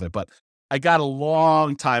wait for all of it, but I got a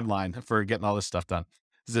long timeline for getting all this stuff done.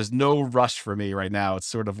 There's no rush for me right now. It's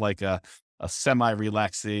sort of like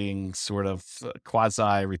semi-relaxing sort of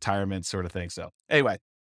quasi-retirement sort of thing. So anyway,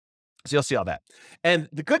 so you'll see all that. And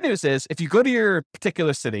the good news is if you go to your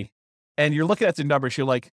particular city and you're looking at the numbers, you're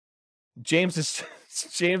like, James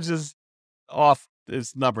is off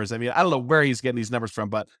his numbers. I mean, I don't know where he's getting these numbers from,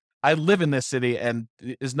 but I live in this city and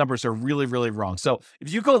his numbers are really, really wrong. So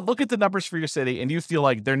if you go look at the numbers for your city and you feel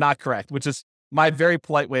like they're not correct, which is my very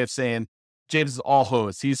polite way of saying James is all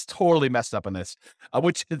hose. He's totally messed up on this,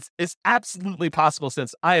 which is absolutely possible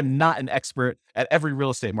since I am not an expert at every real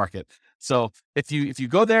estate market. So if you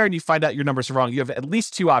go there and you find out your numbers are wrong, you have at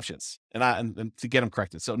least two options and to get them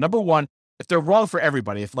corrected. So number one, if they're wrong for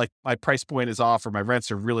everybody, if like my price point is off or my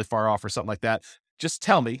rents are really far off or something like that, just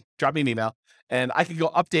tell me, drop me an email, and I can go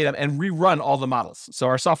update them and rerun all the models. So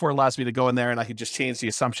our software allows me to go in there and I can just change the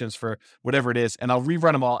assumptions for whatever it is, and I'll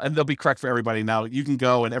rerun them all, and they'll be correct for everybody. Now you can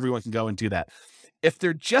go and everyone can go and do that. If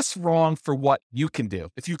they're just wrong for what you can do,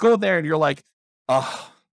 if you go there and you're like,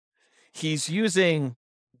 oh, he's using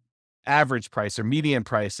average price or median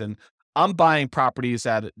price, and I'm buying properties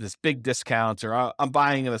at this big discount, or I'm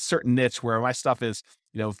buying in a certain niche where my stuff is,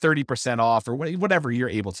 30% off or whatever you're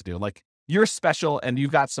able to do. Like, you're special and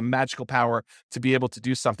you've got some magical power to be able to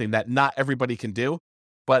do something that not everybody can do.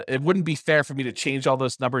 But it wouldn't be fair for me to change all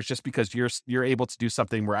those numbers just because you're able to do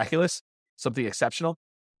something miraculous, something exceptional.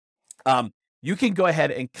 You can go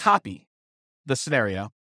ahead and copy the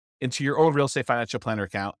scenario into your own Real Estate Financial Planner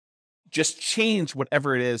account. Just change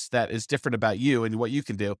whatever it is that is different about you and what you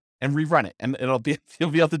can do, and rerun it. And you'll be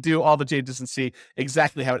able to do all the changes and see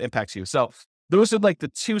exactly how it impacts you. So those are like the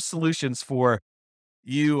two solutions for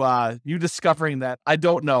you discovering that I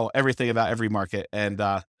don't know everything about every market, and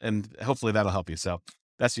hopefully that'll help you. So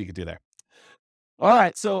that's what you can do there. All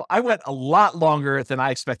right. So I went a lot longer than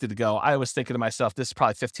I expected to go. I was thinking to myself, this is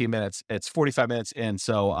probably 15 minutes. It's 45 minutes in.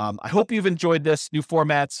 So I hope you've enjoyed this new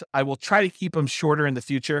formats. I will try to keep them shorter in the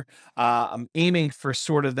future. I'm aiming for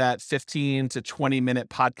sort of that 15 to 20 minute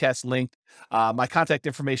podcast length. My contact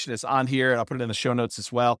information is on here, and I'll put it in the show notes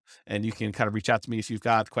as well. And you can kind of reach out to me if you've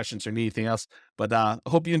got questions or need anything else. But I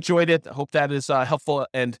hope you enjoyed it. I hope that is helpful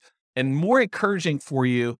and more encouraging for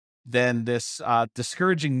you than this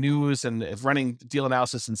discouraging news and running deal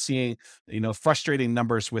analysis and seeing, frustrating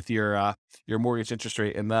numbers with your mortgage interest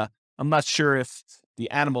rate. And I'm not sure if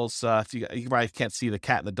the animals, if you probably can't see the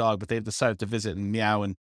cat and the dog, but they've decided to visit and meow,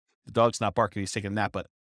 and the dog's not barking, he's taking a nap, but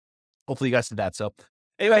hopefully you guys did that. So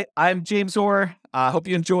anyway, I'm James Orr. Hope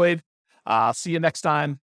you enjoyed. I'll see you next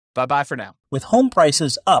time. Bye-bye for now. With home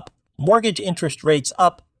prices up, mortgage interest rates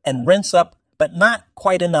up, and rents up, but not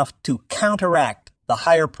quite enough to counteract the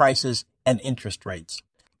higher prices and interest rates.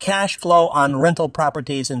 Cash flow on rental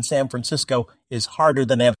properties in San Francisco is harder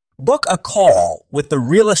than ever. Book a call with the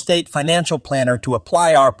Real Estate Financial Planner to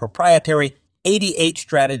apply our proprietary 88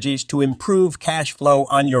 strategies to improve cash flow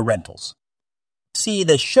on your rentals. See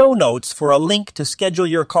the show notes for a link to schedule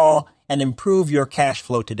your call and improve your cash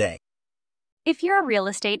flow today. If you're a real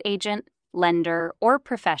estate agent, lender, or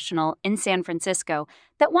professional in San Francisco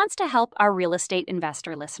that wants to help our real estate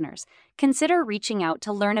investor listeners, consider reaching out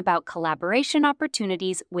to learn about collaboration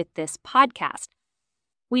opportunities with this podcast.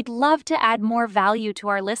 We'd love to add more value to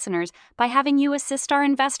our listeners by having you assist our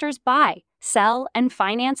investors buy, sell, and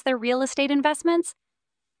finance their real estate investments.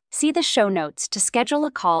 See the show notes to schedule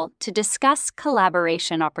a call to discuss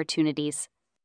collaboration opportunities.